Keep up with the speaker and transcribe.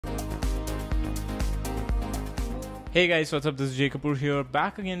Hey guys, what's up? This is Jay Kapoor here,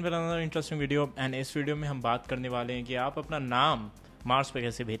 back again with another interesting video. And इस video में हम बात करने वाले हैं कि आप अपना नाम मार्स पे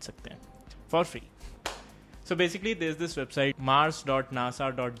कैसे भेज सकते हैं for free. So basically there's this website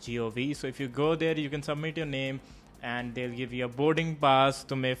mars.nasa.gov. So if you go there, you can submit your name and they'll give you a boarding pass.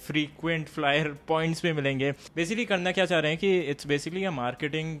 तुम्हें frequent flyer points भी मिलेंगे. Basically करना क्या चाह रहे हैं कि it's basically a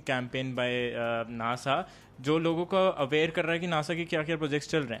marketing campaign by NASA जो लोगों को अवेयर कर रहा है कि नासा के क्या क्या प्रोजेक्ट्स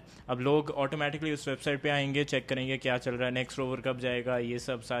चल रहे हैं. अब लोग ऑटोमेटिकली उस वेबसाइट पे आएंगे, चेक करेंगे क्या चल रहा है, नेक्स्ट रोवर कब जाएगा, ये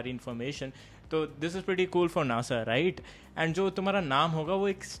सब सारी इन्फॉर्मेशन. तो this is pretty cool for NASA, right. And जो तुम्हारा नाम होगा वो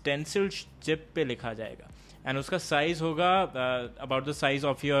एक स्टेंसिल चिप पे लिखा जाएगा एंड उसका साइज़ होगा about the size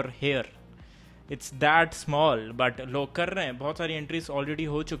of your hair. It's that small but लोग कर रहे हैं. बहुत सारी एंट्रीज ऑलरेडी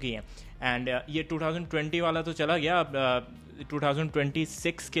हो चुकी हैं एंड ये 2020 वाला तो चला गया. अब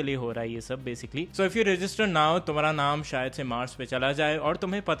 2026 के लिए हो रहा है ये सब basically. So if you register now, तुम्हारा नाम शायद से मार्स पे चला जाए और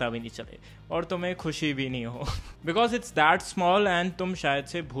तुम्हें पता भी नहीं चले और तुम्हें खुशी भी नहीं हो because it's that small and तुम शायद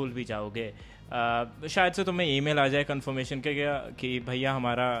से भूल भी जाओगे. शायद से तुम्हें ईमेल आ जाए कंफर्मेशन के कि भैया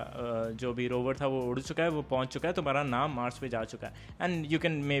हमारा जो भी रोवर था वो उड़ चुका है, वो पहुंच चुका है, तुम्हारा नाम मार्स पे जा चुका है and you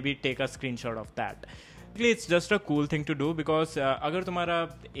can may be take a screenshot of that. It's just a cool thing to do because अगर तुम्हारा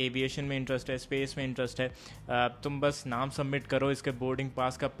एविएशन में इंटरेस्ट है, स्पेस में इंटरेस्ट है, तुम बस नाम सबमिट करो, इसके बोर्डिंग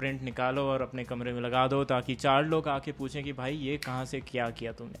पास का प्रिंट निकालो और अपने कमरे में लगा दो ताकि 4 लोग आके पूछें कि भाई ये कहाँ से क्या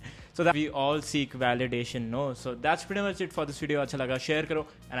किया तुमने. So that we all seek validation. No, so that's pretty much it for this video. अच्छा लगा शेयर करो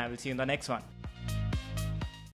and I will see you in the next one.